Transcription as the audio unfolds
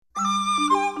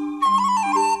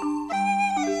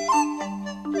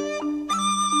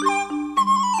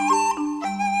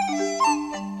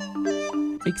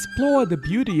Explore the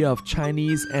beauty of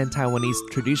Chinese and Taiwanese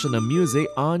traditional music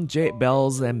on jade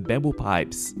bells and bamboo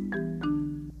pipes.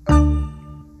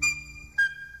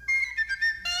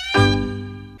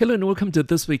 Hello and welcome to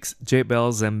this week's Jade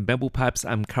Bells and Bamboo Pipes.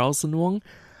 I'm Carlson Wong.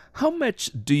 How much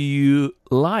do you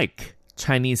like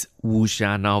Chinese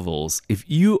wuxia novels? If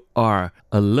you are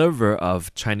a lover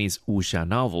of Chinese wuxia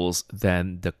novels,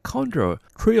 then the Condor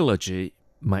trilogy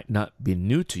might not be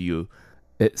new to you.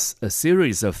 It's a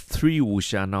series of 3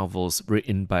 wuxia novels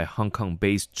written by Hong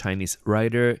Kong-based Chinese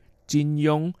writer Jin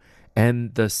Yong,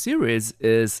 and the series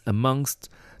is amongst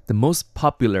the most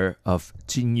popular of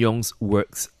Jin Yong's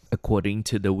works according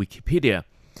to the Wikipedia.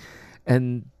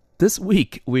 And this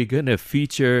week, we're going to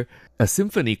feature a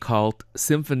symphony called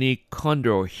Symphony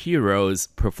Condor Heroes,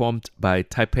 performed by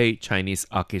Taipei Chinese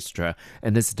Orchestra,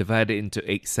 and it's divided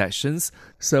into 8 sections.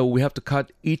 So we have to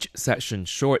cut each section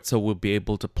short, so we'll be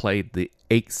able to play the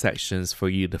 8 sections for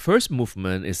you. The first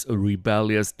movement is a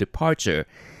rebellious departure.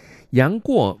 Yang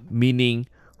Guo, meaning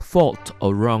fault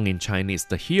or wrong in Chinese,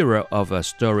 the hero of a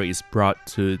story is brought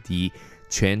to the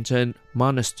Quanzhen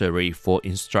monastery for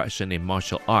instruction in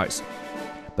martial arts,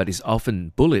 but is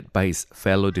often bullied by his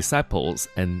fellow disciples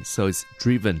and so is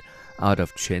driven out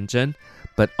of Quanzhen.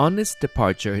 But on his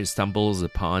departure, he stumbles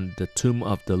upon the tomb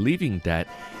of the living dead,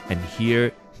 and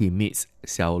here he meets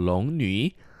Xiao Long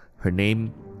Nü. Her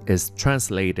name is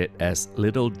translated as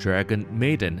Little Dragon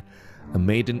Maiden, a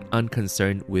maiden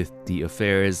unconcerned with the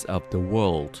affairs of the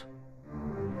world.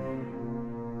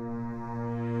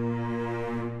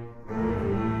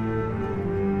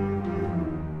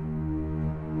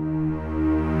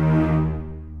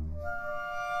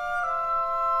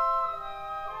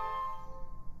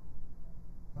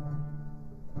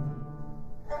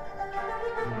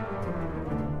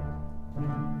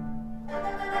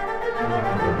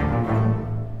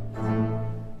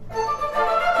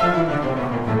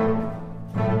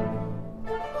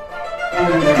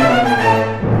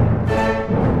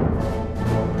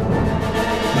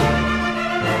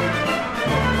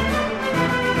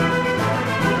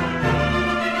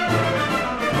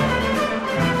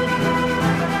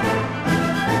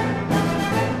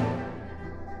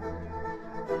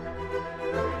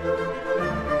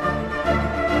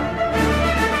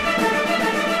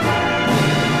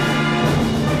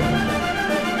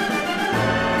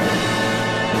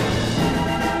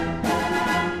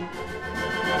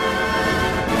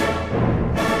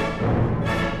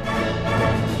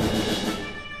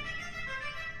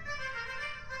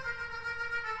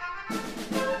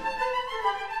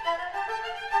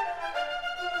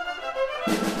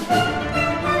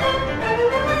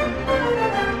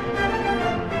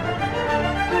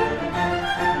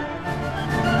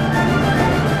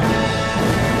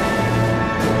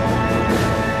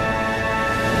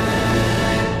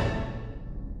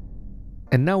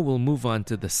 And now we'll move on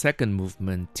to the second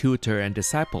movement, Tutor and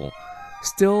Disciple.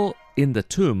 Still in the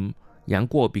tomb, Yang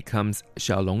Guo becomes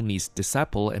Xiaolongni's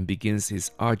disciple and begins his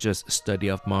arduous study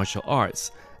of martial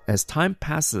arts. As time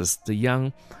passes, the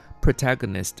young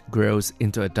protagonist grows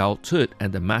into adulthood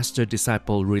and the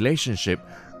master-disciple relationship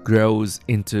grows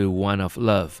into one of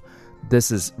love. This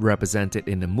is represented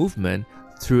in the movement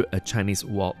through a Chinese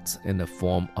waltz in the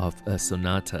form of a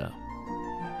sonata.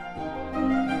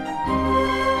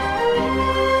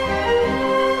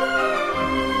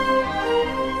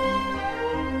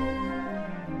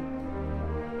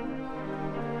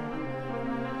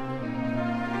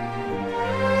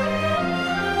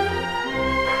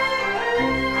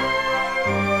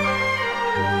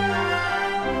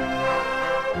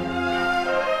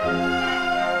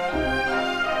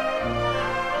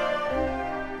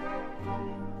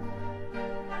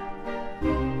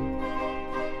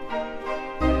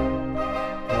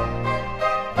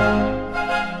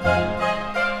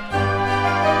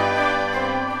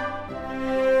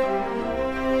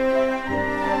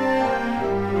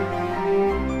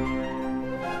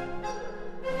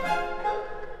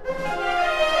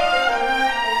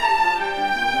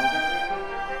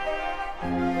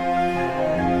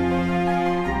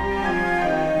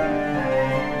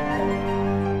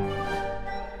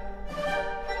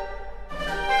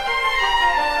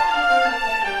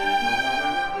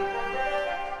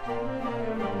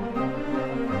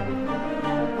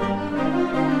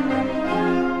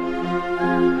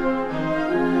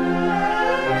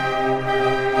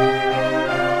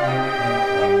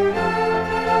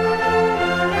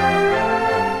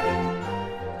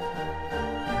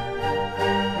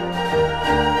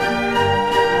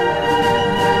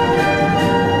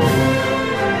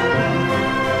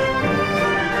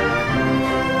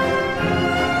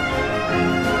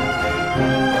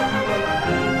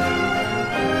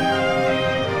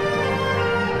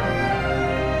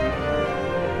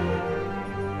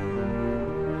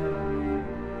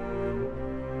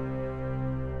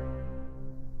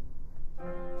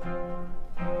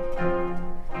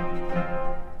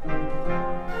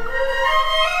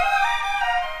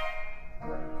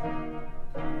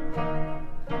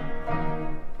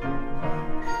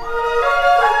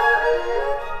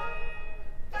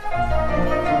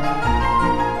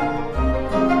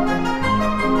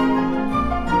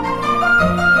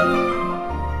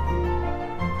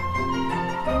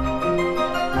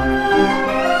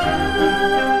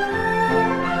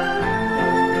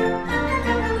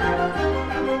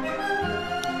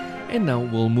 And now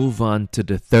we'll move on to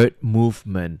the third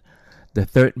movement. The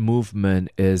third movement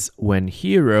is when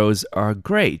heroes are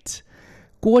great.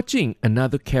 Guo Jing,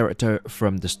 another character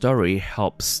from the story,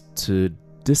 helps to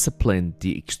discipline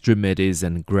the extremities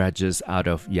and grudges out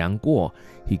of Yang Guo.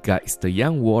 He guides the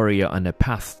young warrior on a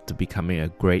path to becoming a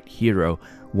great hero,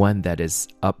 one that is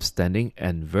upstanding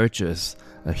and virtuous,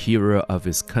 a hero of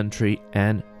his country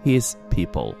and his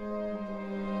people.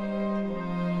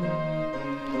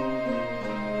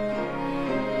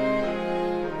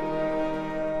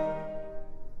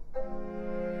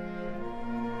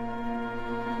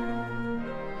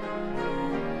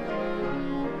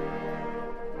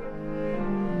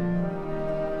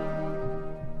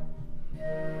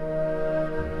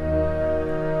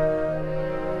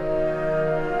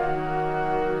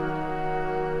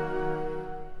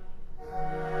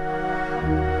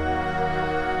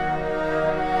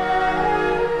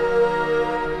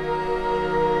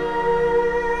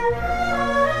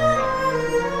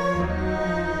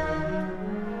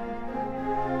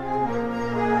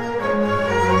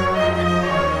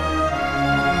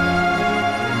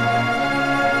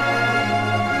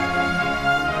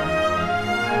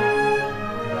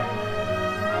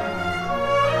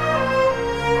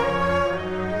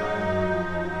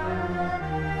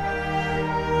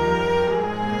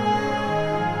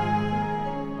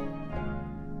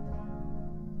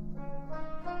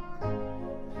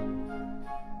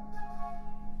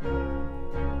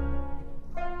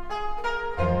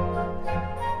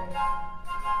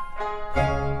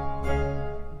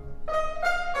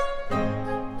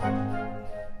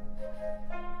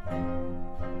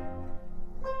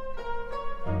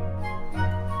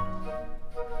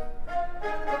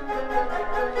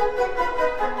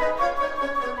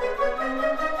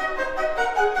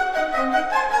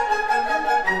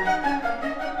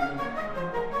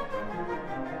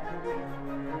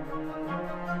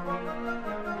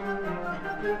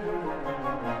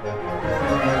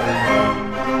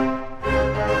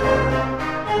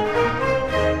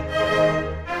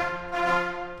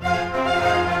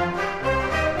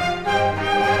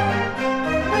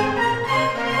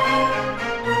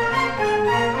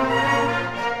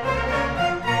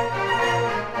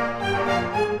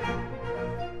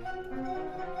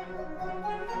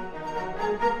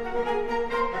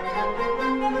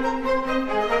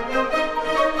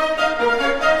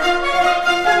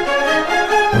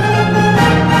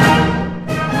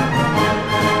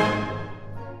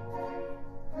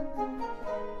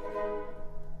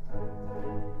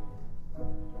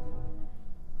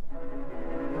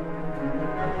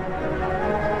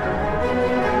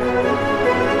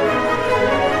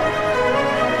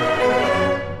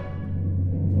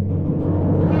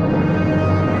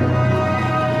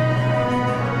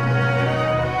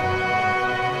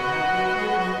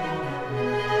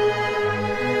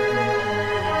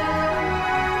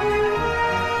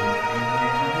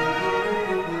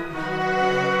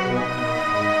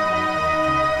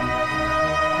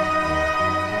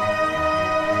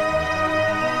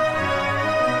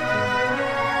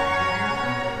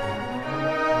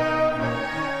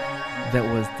 That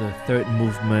was the third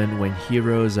movement, When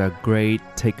Heroes Are Great,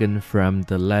 taken from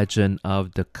the legend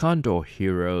of the Condor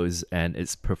Heroes, and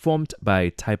it's performed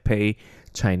by Taipei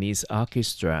Chinese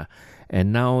Orchestra.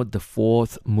 And now the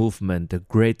fourth movement, The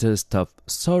Greatest of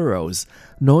Sorrows.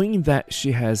 Knowing that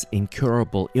she has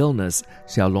incurable illness,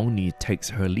 Xiaolongni takes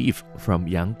her leave from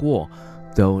Yang Guo,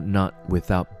 though not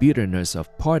without bitterness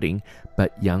of parting,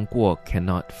 but Yang Guo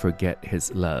cannot forget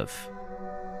his love.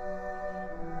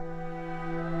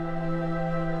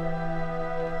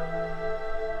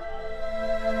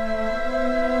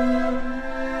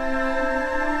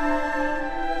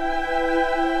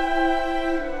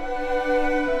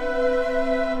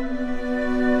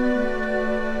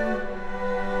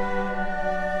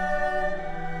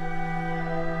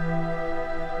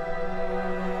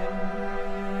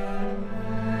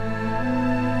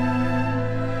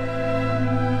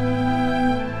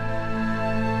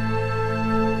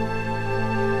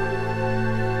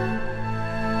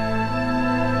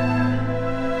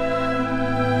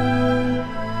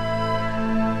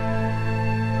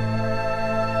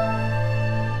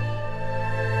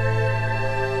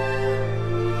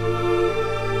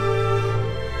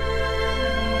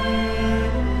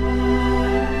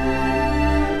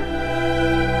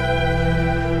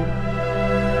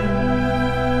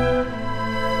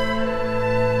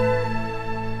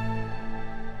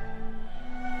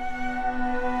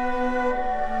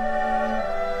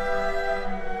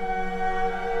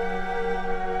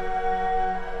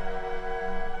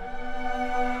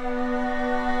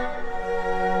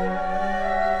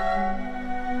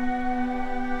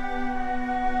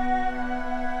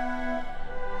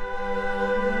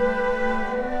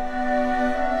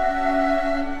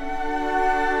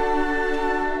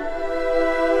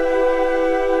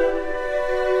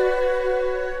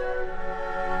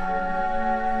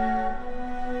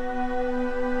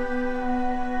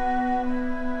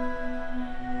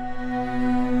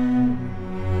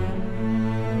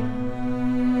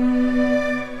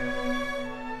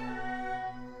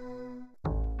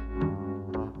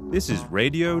 This is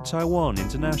Radio Taiwan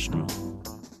International.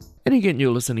 And again,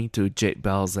 you're listening to Jade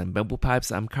Bells and Bamboo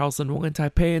Pipes. I'm Carlson Wong in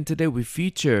Taipei, and today we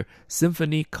feature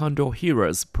Symphony Condor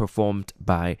Heroes performed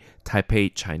by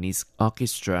Taipei Chinese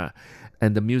Orchestra.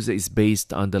 And the music is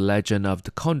based on the legend of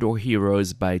the Condor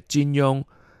Heroes by Jin Yong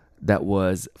that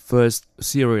was first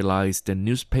serialized in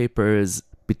newspapers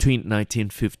between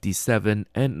 1957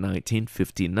 and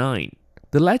 1959.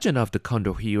 The legend of the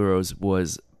Condor Heroes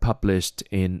was published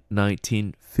in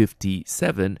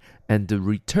 1957 and the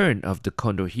Return of the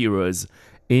Condor Heroes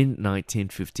in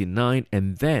 1959,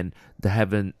 and then the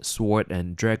Heaven Sword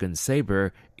and Dragon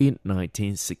Saber in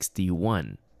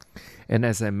 1961. And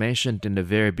as I mentioned in the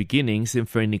very beginning,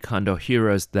 Symphony Condor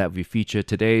Heroes that we feature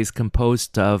today is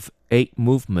composed of 8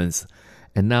 movements.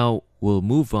 And now we'll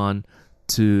move on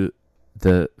to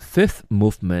the 5th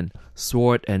movement,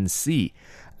 Sword and Sea.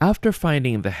 After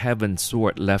finding the Heaven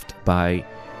Sword left by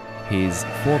his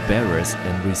forebearers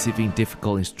and receiving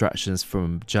difficult instructions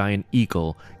from giant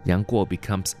eagle, Yang Guo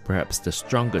becomes perhaps the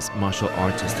strongest martial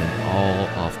artist in all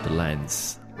of the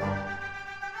lands.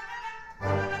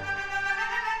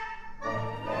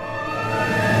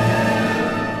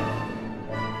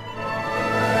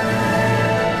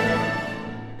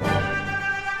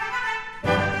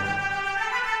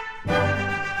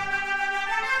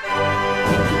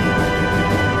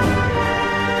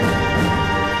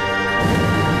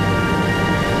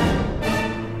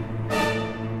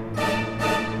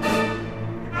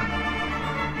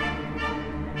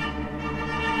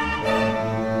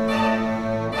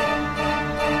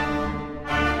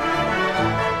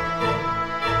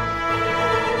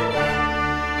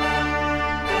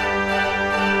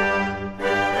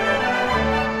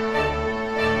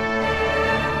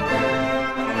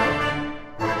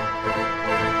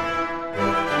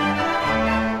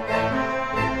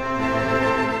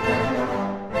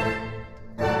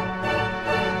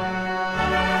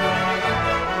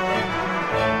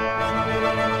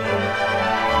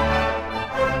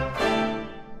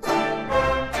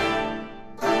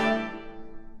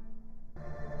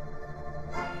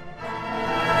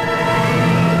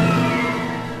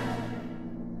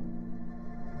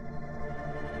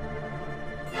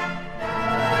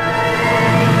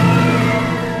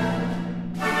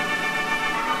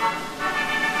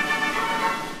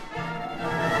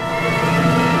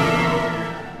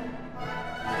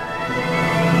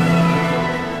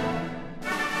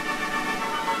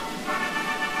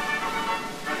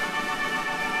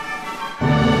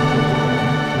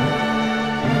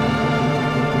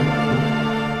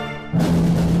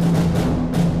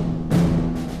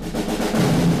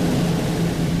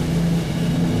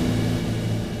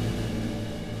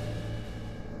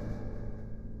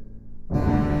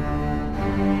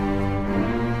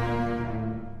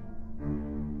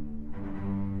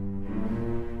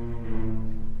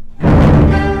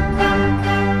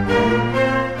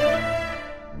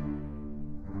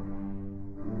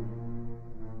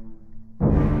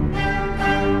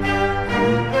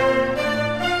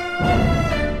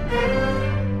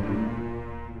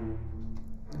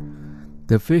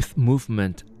 The 5th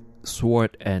movement,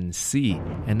 Sword and Sea.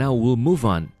 And now we'll move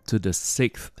on to the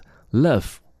 6th,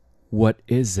 Love. What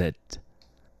is it?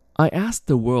 I asked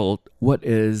the world, what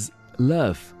is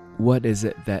love? What is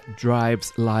it that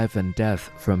drives life and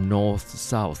death from north to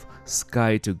south,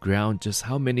 sky to ground? Just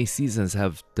how many seasons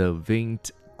have the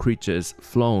winged creatures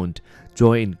flown?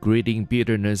 Joy in greeting,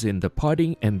 bitterness in the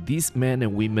parting, and these men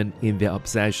and women in their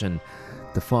obsession.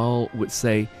 The fowl would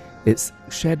say, its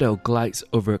shadow glides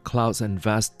over clouds and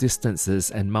vast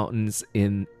distances and mountains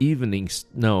in evening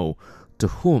snow. To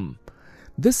whom?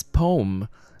 This poem,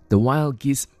 The Wild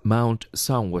Geese Mount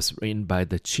Song, was written by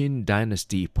the Qin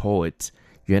Dynasty poet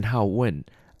Yuan Haowen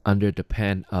under the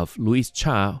pen of Louis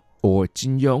Cha or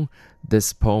Jin Yong.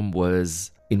 This poem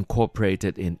was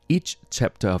incorporated in each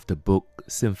chapter of the book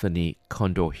Symphony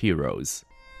Condor Heroes.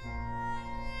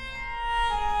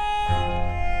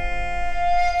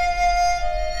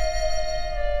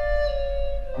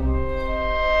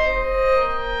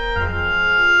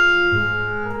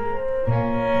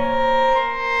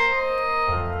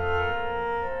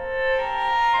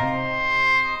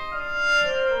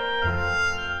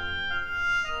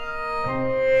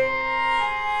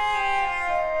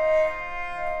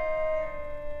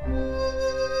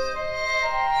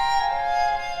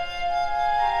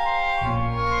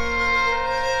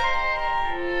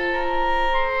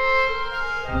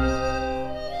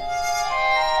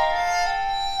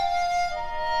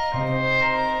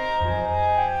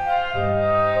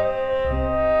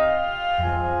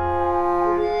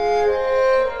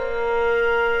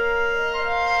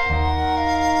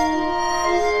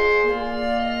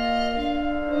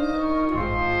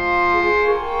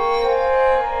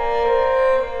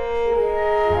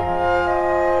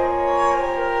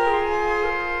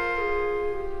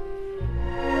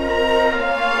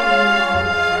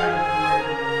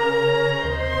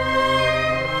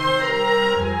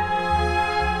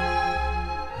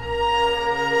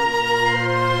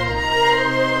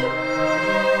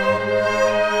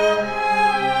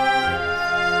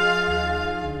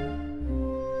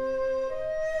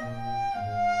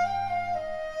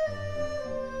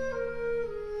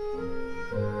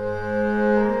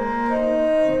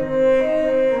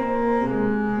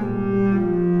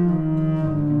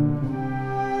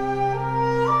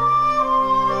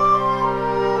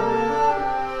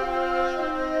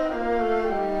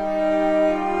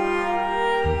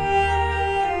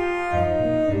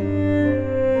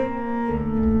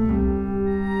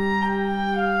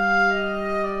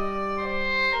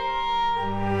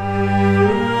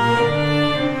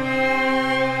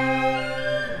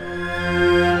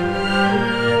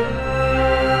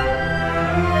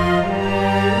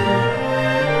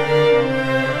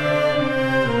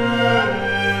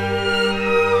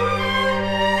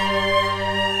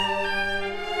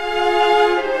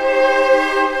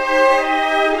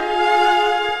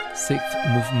 Sixth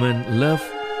movement, Love,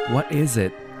 What Is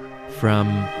It? From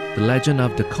The Legend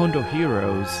of the Condor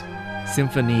Heroes,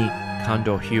 Symphony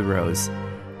Condor Heroes.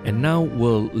 And now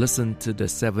we'll listen to the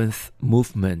seventh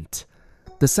movement.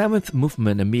 The seventh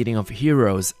movement, A Meeting of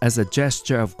Heroes, as a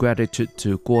gesture of gratitude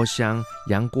to Guo Xiang,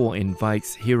 Yang Guo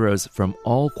invites heroes from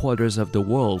all quarters of the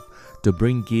world to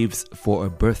bring gifts for a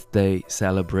birthday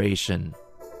celebration.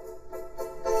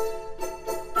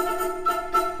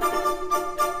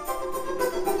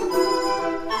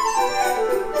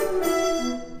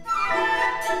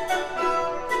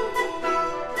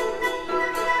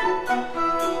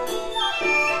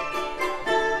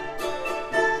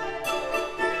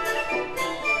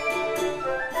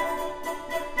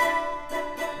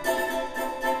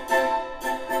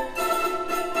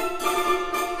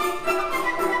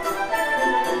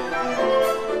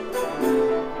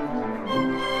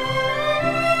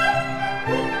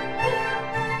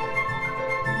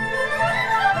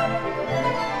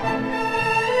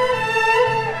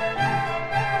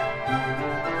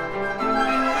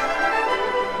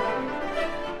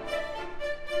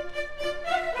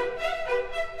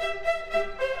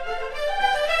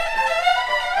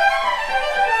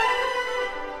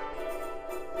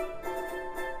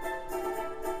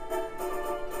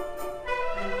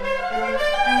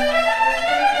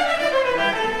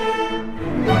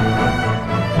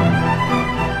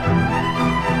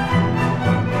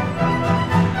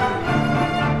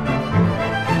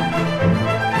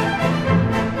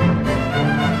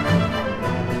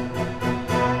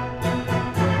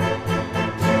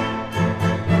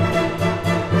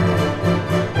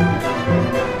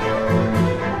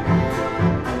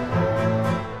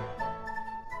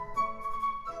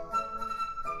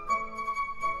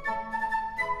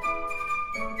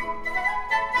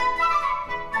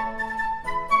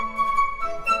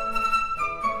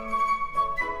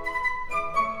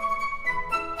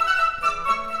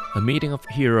 A Meeting of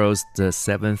Heroes, the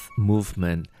seventh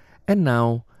movement. And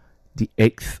now, the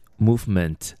eighth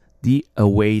movement, The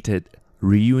Awaited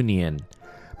Reunion.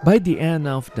 By the end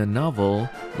of the novel,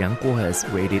 Yang Guo has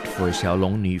waited for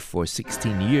Xiaolongnü for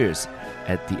 16 years.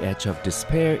 At the edge of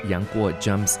despair, Yang Guo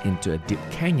jumps into a deep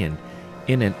canyon.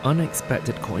 In an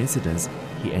unexpected coincidence,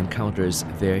 he encounters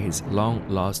there his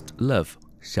long-lost love,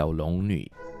 Xiaolongnü.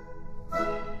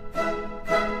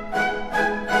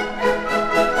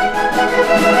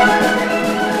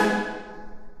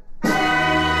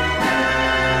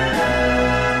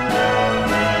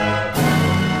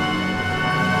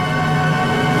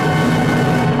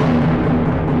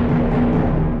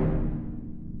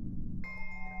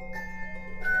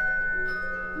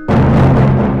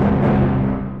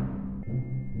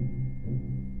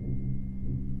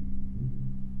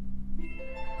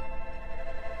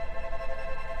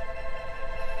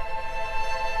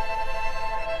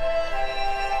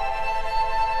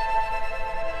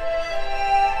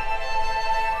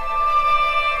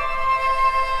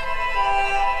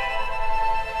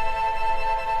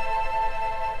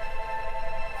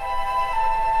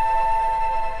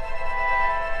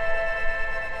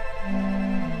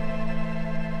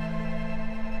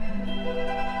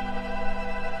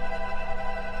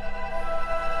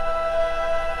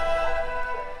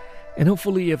 And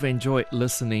hopefully you've enjoyed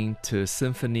listening to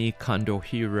Symphony Condor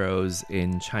Heroes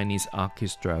in Chinese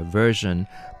Orchestra version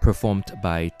performed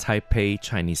by Taipei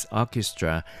Chinese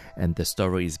Orchestra, and the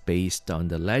story is based on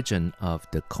the legend of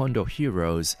the Condor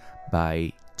Heroes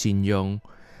by Jin Yong.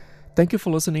 Thank you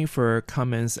for listening. For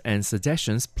comments and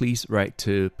suggestions, please write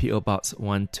to P.O. Box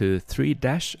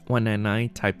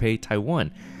 123-199 Taipei,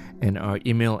 Taiwan. And our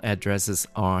email address is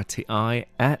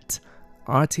rti@rti.org.tw.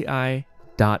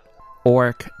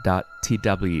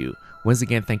 Once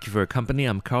again, thank you for your company.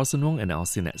 I'm Carlson Wong, and I'll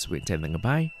see you next week.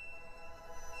 Goodbye.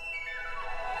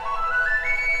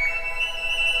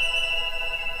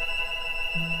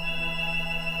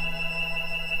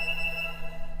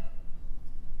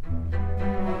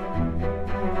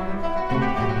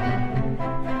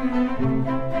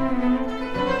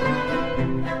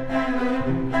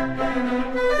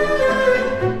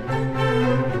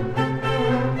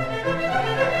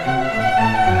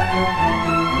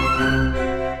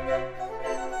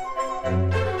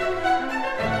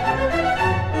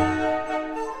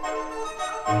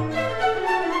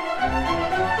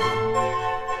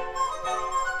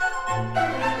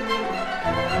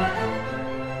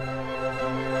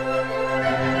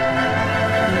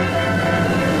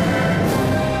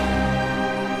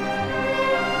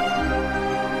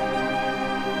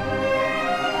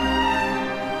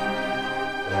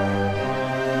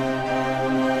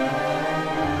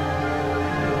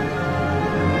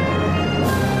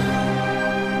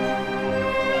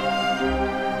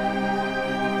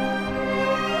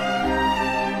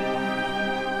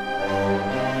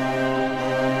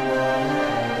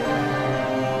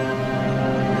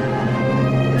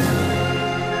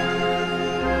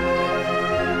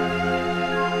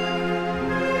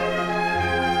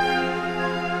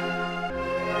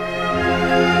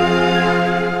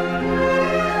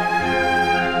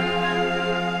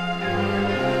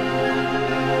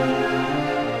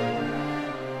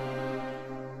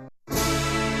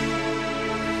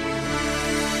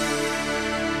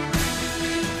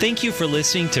 Thank you for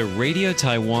listening to Radio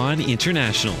Taiwan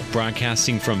International,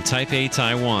 broadcasting from Taipei,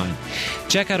 Taiwan.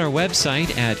 Check out our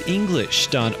website at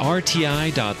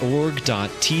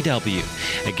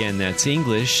english.rti.org.tw. Again, that's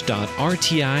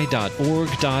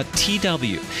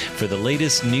english.rti.org.tw for the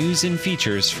latest news and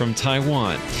features from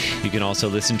Taiwan. You can also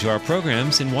listen to our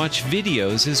programs and watch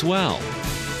videos as well.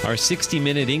 Our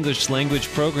 60-minute English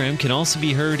language program can also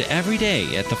be heard every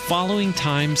day at the following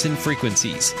times and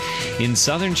frequencies. In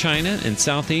Southern China and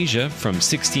South Asia from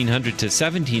 1600 to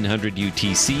 1700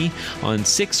 UTC on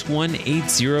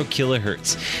 6180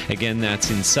 kHz. Again,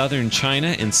 that's in Southern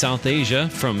China and South Asia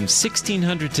from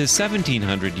 1600 to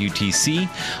 1700 UTC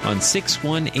on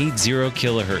 6180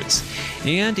 kHz.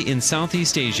 And in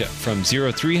Southeast Asia from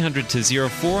 0300 to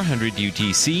 0400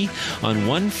 UTC on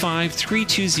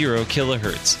 15320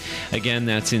 kHz. Again,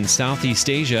 that's in Southeast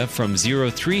Asia from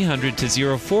 0300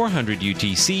 to 0400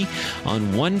 UTC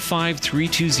on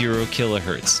 15320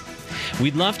 kHz.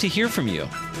 We'd love to hear from you.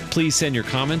 Please send your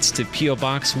comments to P.O.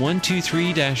 Box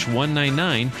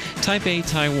 123-199, Taipei,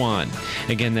 Taiwan.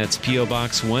 Again, that's P.O.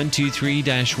 Box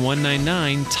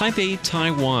 123-199, Taipei,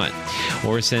 Taiwan.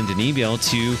 Or send an email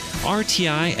to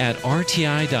rti@rti.org.tw.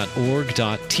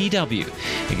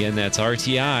 Again, that's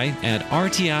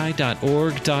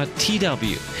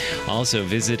rti@rti.org.tw. Also,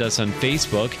 visit us on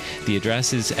Facebook. The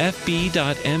address is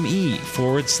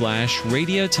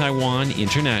fb.me/Radio Taiwan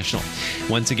International.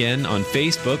 Once again, on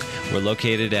Facebook, we're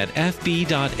located at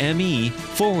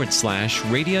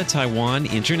fb.me/Radio Taiwan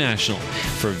International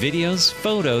for videos,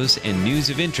 photos, and news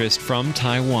of interest from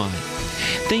Taiwan.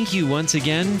 Thank you once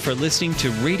again for listening to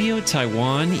Radio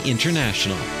Taiwan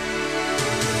International.